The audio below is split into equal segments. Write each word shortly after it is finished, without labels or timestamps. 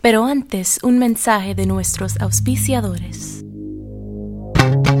Pero antes, un mensaje de nuestros auspiciadores.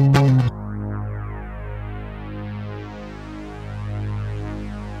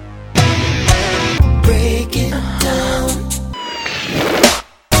 Break it down.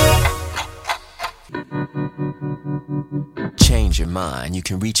 Change your mind, you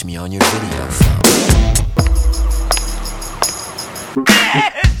can reach me on your video phone.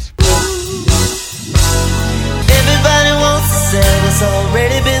 Everybody wants to sell what's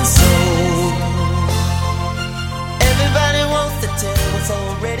already been sold. Everybody wants to tell what's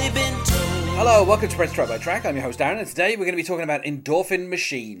already been told. Hello, welcome to Press Track by Track. I'm your host Darren, and today we're going to be talking about Endorphin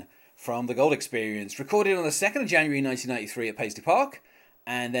Machine from The Gold Experience, recorded on the 2nd of January 1993 at Paisley Park,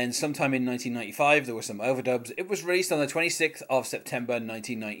 and then sometime in 1995 there were some overdubs. It was released on the 26th of September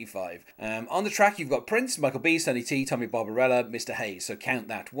 1995. On the track you've got Prince, Michael B, Sonny T, Tommy Barbarella, Mr. Hayes, so count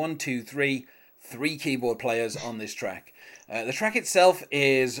that. 1, 2, 3, 3 keyboard players on this track. The track itself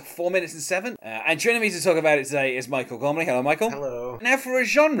is 4 minutes and 7, and joining me to talk about it today is Michael Gormley. Hello, Michael. Hello. Now, for a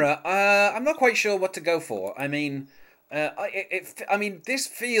genre, I'm not quite sure what to go for. I mean, this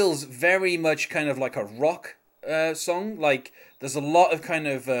feels very much kind of like a rock song. Like, there's a lot of kind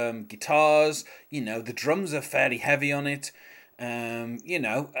of guitars. You know, the drums are fairly heavy on it.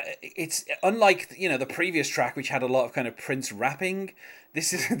 It's unlike the previous track, which had a lot of kind of Prince rapping.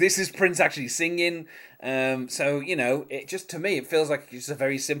 This is Prince actually singing. It just, to me, it feels like it's a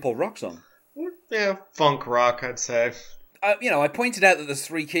very simple rock song. Yeah, funk rock, I'd say. I pointed out that there's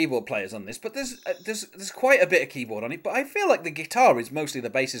 3 keyboard players on this, but there's quite a bit of keyboard on it. But I feel like the guitar is mostly the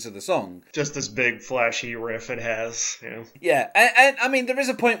basis of the song. Just this big flashy riff it has, Yeah, and I mean there is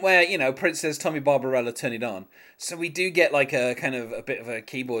a point where Prince says Tommy Barbarella turn it on, so we do get like a kind of a bit of a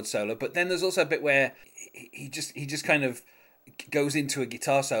keyboard solo. But then there's also a bit where he just kind of goes into a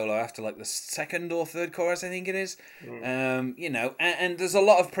guitar solo after like the 2nd or 3rd chorus, I think it is. And there's a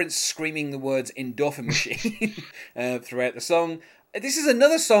lot of Prince screaming the words Endorphin Machine throughout the song. This is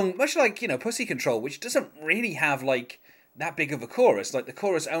another song, much like, Pussy Control, which doesn't really have like that big of a chorus. Like the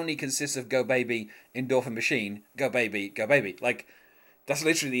chorus only consists of Go Baby, Endorphin Machine, Go Baby, Go Baby. Like that's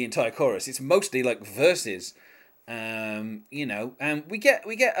literally the entire chorus. It's mostly like verses. And we get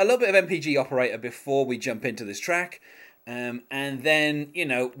a little bit of MPG Operator before we jump into this track. And then,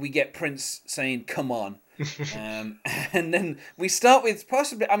 we get Prince saying, come on. And then we start with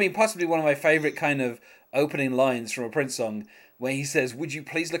possibly one of my favourite kind of opening lines from a Prince song, where he says, would you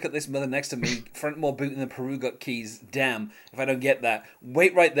please look at this mother next to me, front more boot than the Peru got keys, damn, if I don't get that.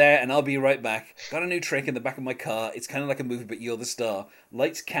 Wait right there and I'll be right back. Got a new trick in the back of my car, it's kind of like a movie but you're the star.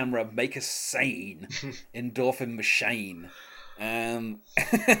 Lights, camera, make us sane. Endorphin Machine. I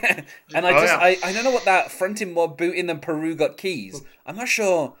don't know what that fronting more booting than Peru got keys. I'm not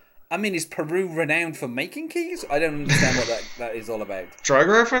sure. I mean, is Peru renowned for making keys? I don't understand what that is all about. Drug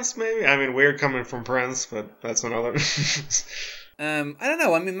reference, maybe? I mean, weird coming from Prince, but that's another. I don't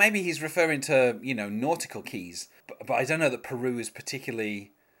know. I mean, maybe he's referring to, nautical keys. But I don't know that Peru is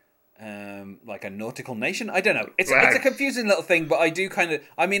particularly like a nautical nation. I don't know. It's a confusing little thing, but I do kind of.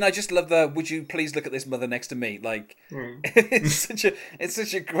 I mean, I just love the. Would you please look at this mother next to me? Like, it's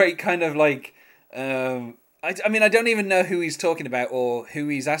such a great kind of like. I mean, I don't even know who he's talking about or who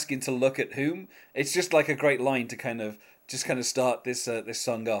he's asking to look at whom. It's just like a great line to kind of start this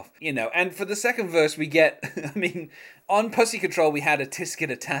song off, And for the second verse, we get. I mean, on Pussy Control, we had a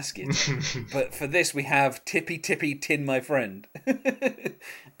tisket a tasket, but for this, we have tippy tippy tin, my friend.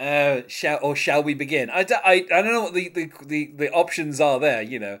 Shall we begin? I don't know what the options are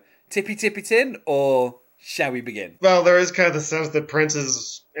there. Tippy tippy tin or shall we begin? Well, there is kind of the sense that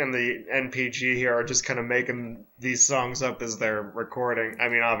Prince and the NPG here are just kind of making these songs up as they're recording. I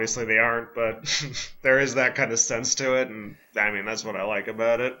mean, obviously they aren't, but there is that kind of sense to it, and I mean, that's what I like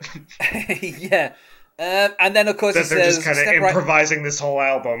about it. Yeah. And then, of course, that they're just kind of improvising this whole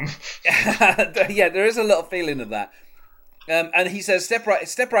album. Yeah, there is a little feeling of that. And he says, step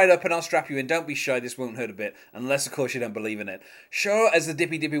right up and I'll strap you in. Don't be shy, this won't hurt a bit. Unless, of course, you don't believe in it. Sure as the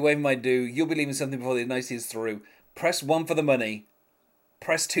dippy dippy wave might do, you'll believe in something before the night is through. Press 1 for the money.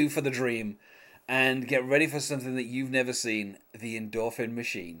 Press 2 for the dream. And get ready for something that you've never seen. The Endorphin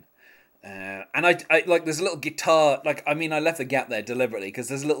Machine. And I like, there's a little guitar, like, I mean, I left the gap there deliberately, because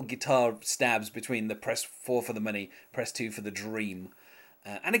there's a little guitar stabs between the press 4 for the money, press 2 for the dream.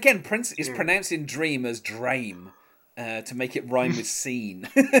 And again, Prince is pronouncing dream as drame. To make it rhyme with scene.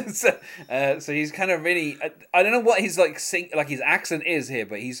 So he's kind of really. I don't know what his his accent is here,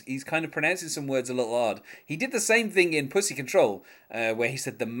 but he's kind of pronouncing some words a little odd. He did the same thing in Pussy Control, where he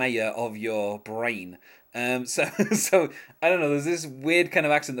said the mayor of your brain. So I don't know. There's this weird kind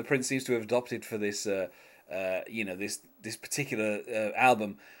of accent that Prince seems to have adopted for this. This this particular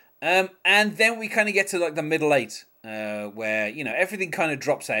album. And then we kind of get to like the middle eight, where everything kind of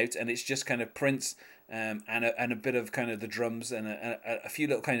drops out, and it's just kind of Prince and a bit of kind of the drums and a few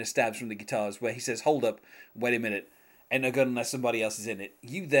little kind of stabs from the guitars, where he says, "Hold up, wait a minute. Ain't no good unless somebody else is in it.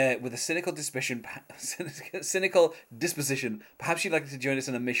 You there with a cynical disposition, perhaps you'd like to join us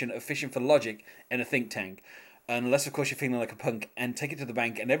on a mission of fishing for logic in a think tank. Unless, of course, you're feeling like a punk, and take it to the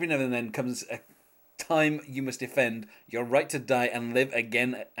bank, and every now and then comes a time you must defend your right to die and live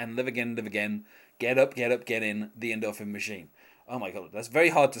again, and live again, live again. Get up, get in, the endorphin machine." Oh my God, that's very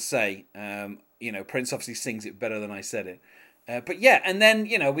hard to say. Prince obviously sings it better than I said it. But yeah, and then,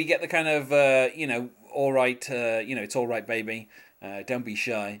 we get the kind of, all right, it's all right, baby. Don't be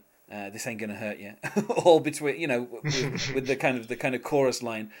shy. This ain't gonna hurt you. All between, with the kind of chorus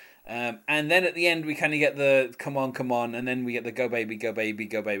line. And then at the end we kind of get the come on, and then we get the go baby, go baby,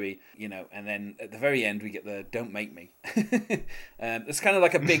 go baby, and then at the very end we get the don't make me. It's kind of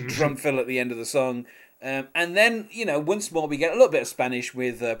like a big drum fill at the end of the song. And then, once more we get a little bit of Spanish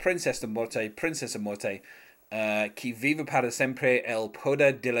with Princesa Muerte. Qui vive para siempre el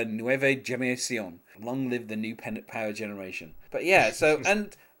poder de la nueva generación. Long live the new power generation. But yeah, so,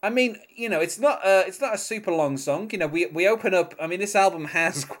 and I mean, it's not a super long song. We open up. I mean, this album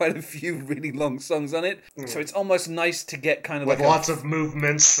has quite a few really long songs on it, so it's almost nice to get kind of with like lots of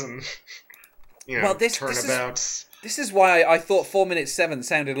movements and turnabouts. This is why I thought 4 minutes 7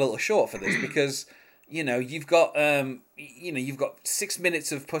 sounded a little short for this, because you've got 6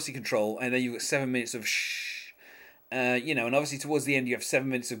 minutes of Pussy Control, and then you've got 7 minutes of shh. And obviously towards the end you have 7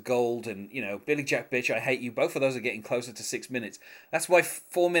 minutes of Gold, and Billy Jack Bitch, I Hate You. Both of those are getting closer to 6 minutes. That's why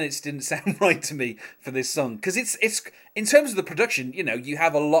 4 minutes didn't sound right to me for this song, because it's in terms of the production, you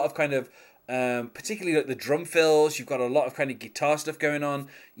have a lot of kind of particularly like the drum fills. You've got a lot of kind of guitar stuff going on.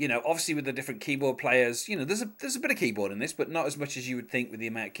 Obviously with the different keyboard players. There's a bit of keyboard in this, but not as much as you would think with the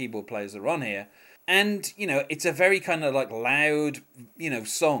amount of keyboard players that are on here. And it's a very kind of like loud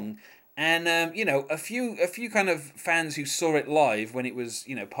song. And a few kind of fans who saw it live when it was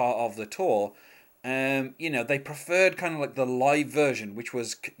part of the tour, they preferred kind of like the live version, which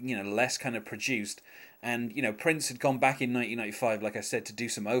was less kind of produced. And Prince had gone back in 1995, like I said, to do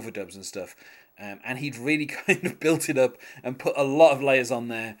some overdubs and stuff, and he'd really kind of built it up and put a lot of layers on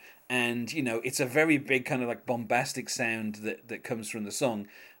there. And it's a very big kind of like bombastic sound that comes from the song.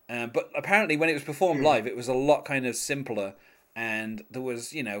 But apparently when it was performed live, it was a lot kind of simpler. And there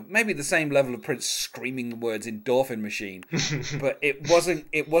was, maybe the same level of Prince screaming the words endorphin machine, but it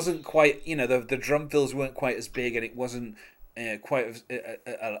wasn't quite, the drum fills weren't quite as big, and it wasn't quite as,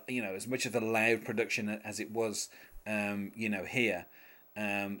 as much of a loud production as it was, here.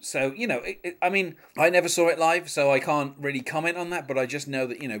 So, I mean, I never saw it live, so I can't really comment on that, but I just know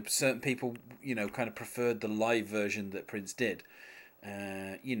that, certain people, kind of preferred the live version that Prince did,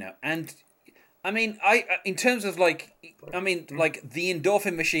 and I mean, in terms of like the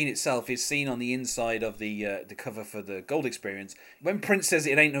endorphin machine itself is seen on the inside of the cover for the Gold Experience. When Prince says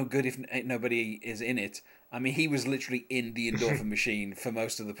it ain't no good if ain't nobody is in it, I mean he was literally in the endorphin machine for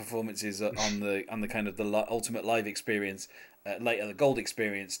most of the performances on the kind of the Ultimate Live Experience, later the Gold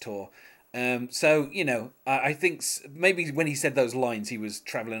Experience tour. So I think maybe when he said those lines, he was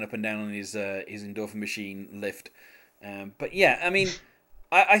traveling up and down on his endorphin machine lift. But yeah, I mean.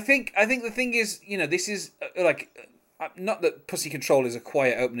 I think the thing is, this is not that Pussy Control is a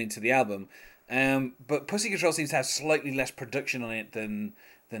quiet opening to the album, but Pussy Control seems to have slightly less production on it than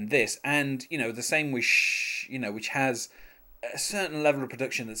this, and the same with Shh, which has a certain level of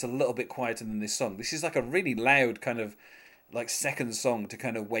production that's a little bit quieter than this song. This is like a really loud kind of like second song to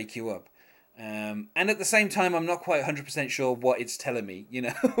kind of wake you up. And at the same time, I'm not quite 100% sure what it's telling me.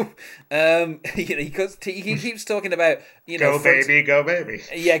 Because he keeps talking about go baby, go baby.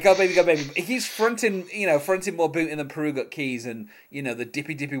 Yeah, go baby, go baby. He keeps fronting more booting than Peru got keys, and the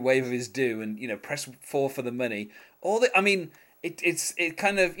dippy wave of his do, and press 4 for the money. It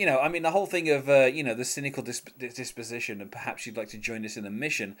kind of the whole thing of the cynical disposition, and perhaps you'd like to join us in a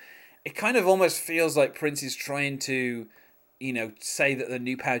mission. It kind of almost feels like Prince is trying to. Say that the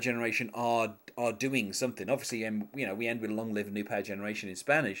new power generation are doing something. Obviously, we end with "Long live the new power generation" in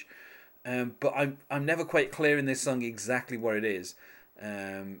Spanish, but I'm never quite clear in this song exactly what it is.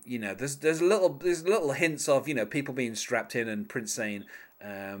 There's little hints of people being strapped in and Prince saying,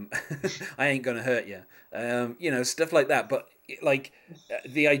 "I ain't gonna hurt you," stuff like that. But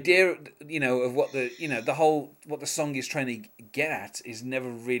the idea, of what the what the song is trying to get at is never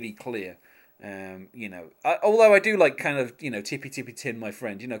really clear. Although I do like kind of, tippy tippy tin, my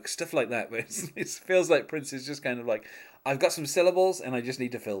friend, stuff like that. But it feels like Prince is just kind of like, I've got some syllables and I just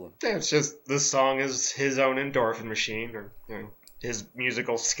need to fill them. Yeah, it's just the song is his own endorphin machine, or his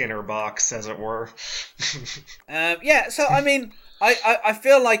musical Skinner box, as it were. So I mean, I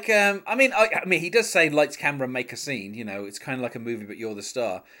feel like I mean he does say lights, camera, make a scene. It's kind of like a movie, but you're the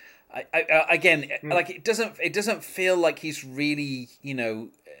star. Like it doesn't feel like he's really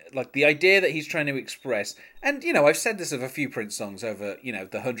like the idea that he's trying to express. And I've said this of a few Prince songs over the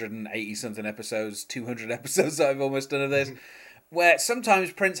 180 something episodes, 200 episodes that I've almost done of this, where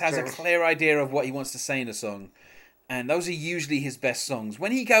sometimes Prince has a clear idea of what he wants to say in a song. And those are usually his best songs.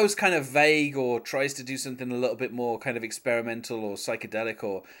 When he goes kind of vague or tries to do something a little bit more kind of experimental or psychedelic,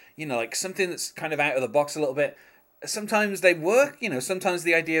 or, like something that's kind of out of the box a little bit, sometimes they work, sometimes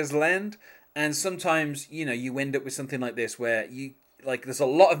the ideas land, and sometimes, you end up with something like this where there's a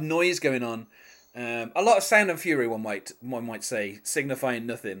lot of noise going on, a lot of sound and fury, one might say, signifying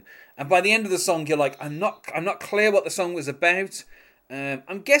nothing. And by the end of the song, you're like, I'm not clear what the song was about.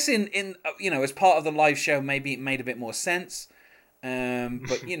 I'm guessing as part of the live show, maybe it made a bit more sense.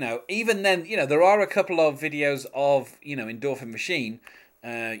 But even then, there are a couple of videos of Endorphin Machine.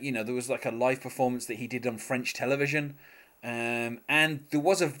 There was like a live performance that he did on French television, and there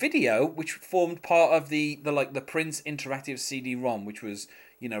was a video which formed part of the Prince interactive CD-ROM, which was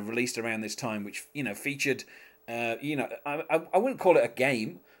released around this time, which featured I wouldn't call it a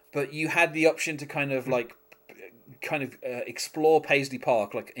game, but you had the option to kind of explore Paisley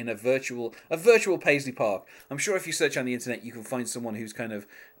Park, like in a virtual Paisley Park. I'm sure if you search on the internet, you can find someone who's kind of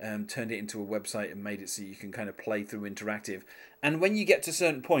turned it into a website and made it so you can kind of play through interactive. And when you get to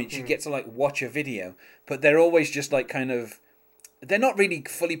certain points, you get to like watch a video, but they're always just like they're not really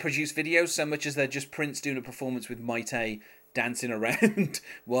fully produced videos so much as they're just Prince doing a performance with Maite dancing around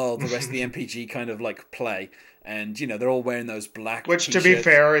while the rest of the MPG kind of like play. And, they're all wearing those black Which, t-shirts. to be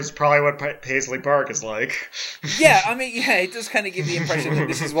fair, is probably what Paisley Park is like. Yeah, I mean, it does kind of give the impression that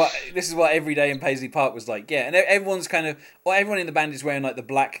this is what every day in Paisley Park was like. Yeah, and everyone's everyone in the band is wearing like the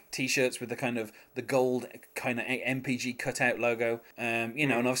black t-shirts with the kind of the gold kind of MPG cutout logo. And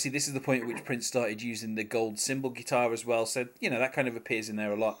obviously this is the point at which Prince started using the gold cymbal guitar as well. So, that kind of appears in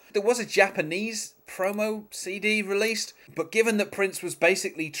there a lot. There was a Japanese promo CD released, but given that Prince was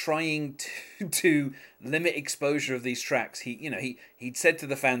basically trying to limit exposure of these tracks, he'd said to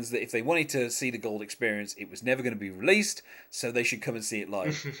the fans that if they wanted to see the gold experience, it was never going to be released, so they should come and see it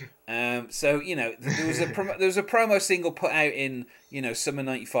live. There was a promo single put out in summer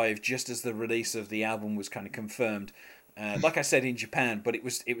 '95, just as the release of the album was kind of confirmed. Like I said, in Japan, but it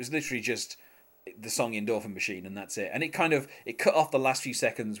was literally just the song Endorphin Machine, and that's it. And it cut off the last few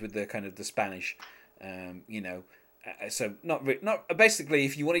seconds with the kind of the Spanish, so not basically,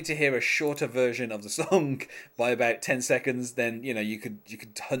 if you wanted to hear a shorter version of the song by about 10 seconds, then you could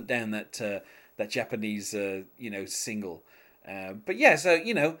hunt down that Japanese single. But yeah,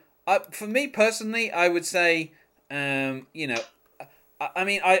 so for me personally, I would say I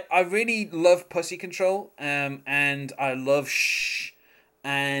really love Pussy Control, and I love Shh.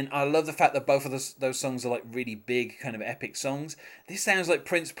 And I love the fact that both of those songs are like really big, kind of epic songs. This sounds like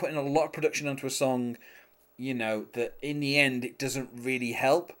Prince putting a lot of production onto a song, that in the end it doesn't really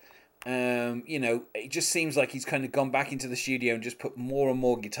help. It just seems like he's kind of gone back into the studio and just put more and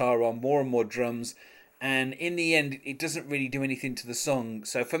more guitar on, more and more drums. And in the end, it doesn't really do anything to the song.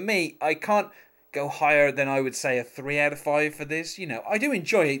 So for me, I can't go higher than I would say a 3 out of 5 for this. I do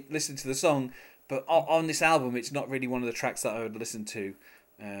enjoy listening to the song, but on this album, it's not really one of the tracks that I would listen to,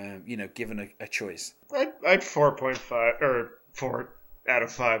 given a choice. I'd 4.5 or 4 out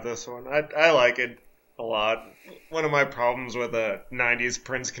of 5 this one. I like it a lot. One of my problems with a 90s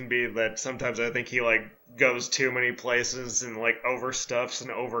Prince can be that sometimes I think he like goes too many places and like overstuffs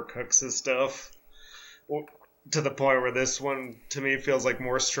and overcooks his stuff. To the point where this one to me feels like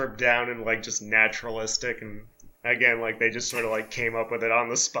more stripped down and like just naturalistic, and again like they just sort of like came up with it on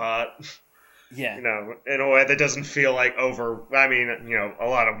the spot. Yeah. In a way that doesn't feel like over. I mean,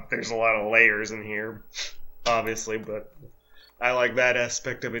 there's a lot of layers in here, obviously, but I like that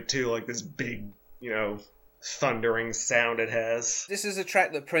aspect of it too, like this big, thundering sound it has. This is a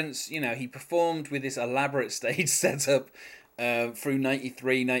track that Prince, he performed with this elaborate stage setup through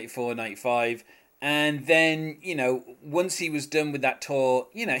 93, 94, 95. And then, once he was done with that tour,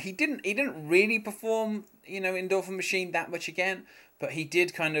 he didn't really perform, Endorphin Machine that much again. But he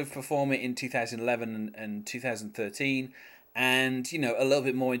did kind of perform it in 2011 and 2013, and a little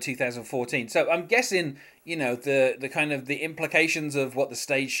bit more in 2014. So I'm guessing the kind of the implications of what the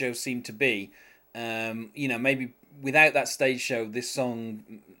stage show seemed to be. Maybe without that stage show, this song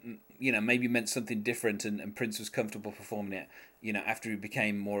maybe meant something different, and Prince was comfortable performing it, after he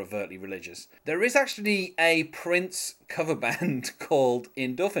became more overtly religious. There is actually a Prince cover band called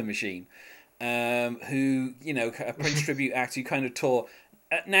Endorphin Machine, who, a Prince tribute act who kind of tour.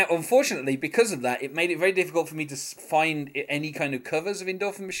 Now, unfortunately, because of that, it made it very difficult for me to find any kind of covers of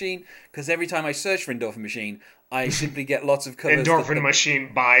Endorphin Machine, because every time I search for Endorphin Machine, I simply get lots of covers. Endorphin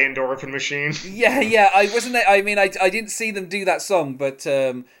Machine by Endorphin Machine. Yeah. I didn't see them do that song, but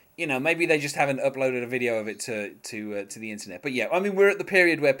maybe they just haven't uploaded a video of it to the internet. But yeah, I mean, we're at the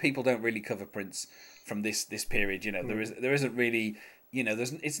period where people don't really cover Prince from this period. There isn't really.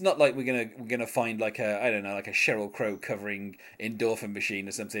 It's not like we're gonna find like a Sheryl Crow covering Endorphin Machine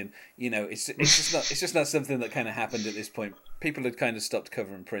or something. It's just not something that kind of happened at this point. People had kind of stopped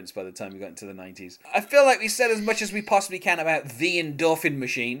covering Prince by the time we got into the 90s. I feel like we said as much as we possibly can about the Endorphin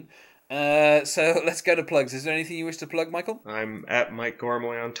Machine. So let's go to plugs. Is there anything you wish to plug, Michael? I'm at Mike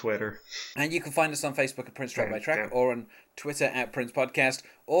Gormley on Twitter. And you can find us on Facebook at Prince Track by Track, or on Twitter at Prince Podcast,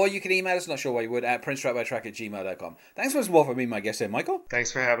 or you can email us, not sure why you would, at princetrackbytrack@gmail.com. Thanks once more for being my guest here, Michael.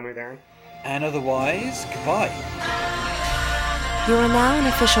 Thanks for having me, Darren. And otherwise, goodbye. You are now an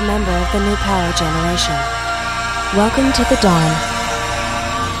official member of the New Power Generation. Welcome to the dawn.